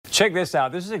Check this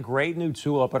out. This is a great new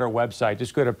tool up at our website.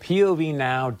 Just go to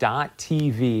povnow.tv.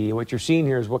 What you're seeing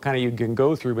here is what kind of you can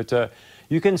go through, but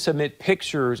you can submit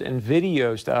pictures and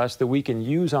videos to us that we can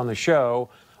use on the show.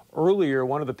 Earlier,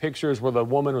 one of the pictures where the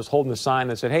woman was holding a sign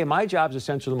that said, "Hey, my job's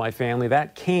essential to my family,"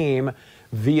 that came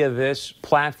via this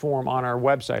platform on our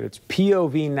website. It's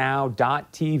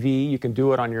povnow.tv. You can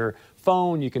do it on your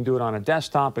phone. You can do it on a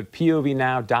desktop at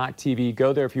povnow.tv.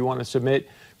 Go there if you want to submit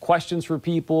questions for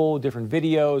people, different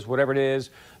videos, whatever it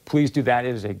is. Please do that.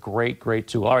 It is a great, great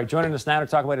tool. All right, joining us now to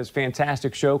talk about his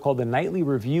fantastic show called The Nightly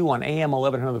Review on AM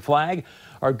 1100 The Flag,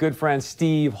 our good friend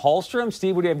Steve Hallstrom.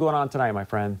 Steve, what do you have going on tonight, my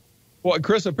friend? Well,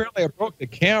 Chris, apparently I broke the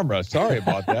camera. Sorry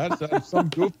about that. So some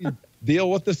goofy deal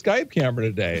with the Skype camera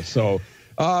today. So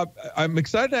I'm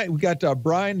excited. We got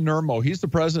Brian Nurmo. He's the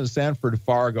president of Sanford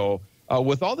Fargo.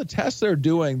 With all the tests they're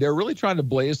doing, they're really trying to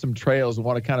blaze some trails and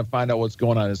want to kind of find out what's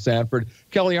going on in Sanford.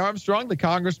 Kelly Armstrong, the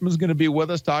congressman, is going to be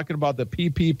with us talking about the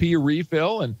PPP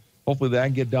refill, and hopefully that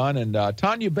can get done. And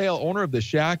Tanya Bale, owner of the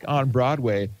Shack on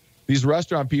Broadway. These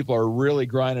restaurant people are really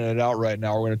grinding it out right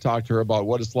now. We're going to talk to her about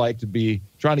what it's like to be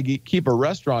trying to keep a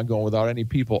restaurant going without any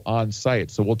people on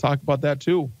site. So we'll talk about that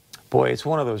too. Boy, it's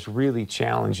one of those really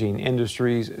challenging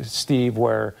industries, Steve,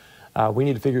 where we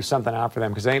need to figure something out for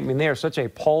them because, I mean, they are such a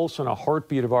pulse and a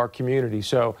heartbeat of our community.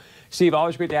 So, Steve,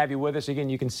 always great to have you with us. Again,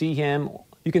 you can see him.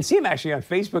 You can see him actually on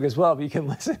Facebook as well, but you can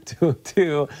listen to him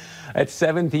too at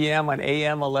 7 p.m. on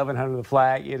AM 1100 The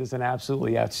Flag. It is an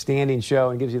absolutely outstanding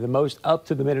show and gives you the most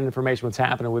up-to-the-minute information what's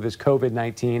happening with this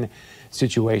COVID-19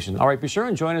 situation. All right, be sure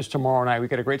and join us tomorrow night.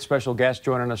 We've got a great special guest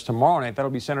joining us tomorrow night.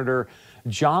 That'll be Senator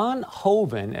John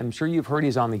Hoeven. I'm sure you've heard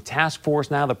he's on the task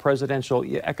force now, the Presidential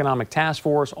Economic Task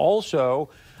Force. Also,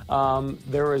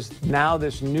 there is now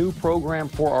this new program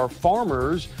for our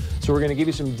farmers. So we're going to give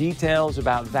you some details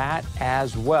about that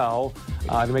as well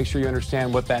to make sure you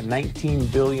understand what that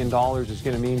 $19 billion is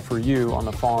going to mean for you on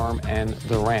the farm and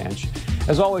the ranch.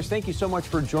 As always, thank you so much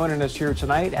for joining us here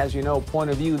tonight. As you know,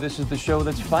 Point of View, this is the show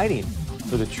that's fighting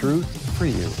for the truth for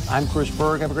you. I'm Chris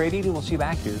Berg. Have a great evening. We'll see you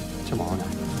back here tomorrow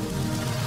night.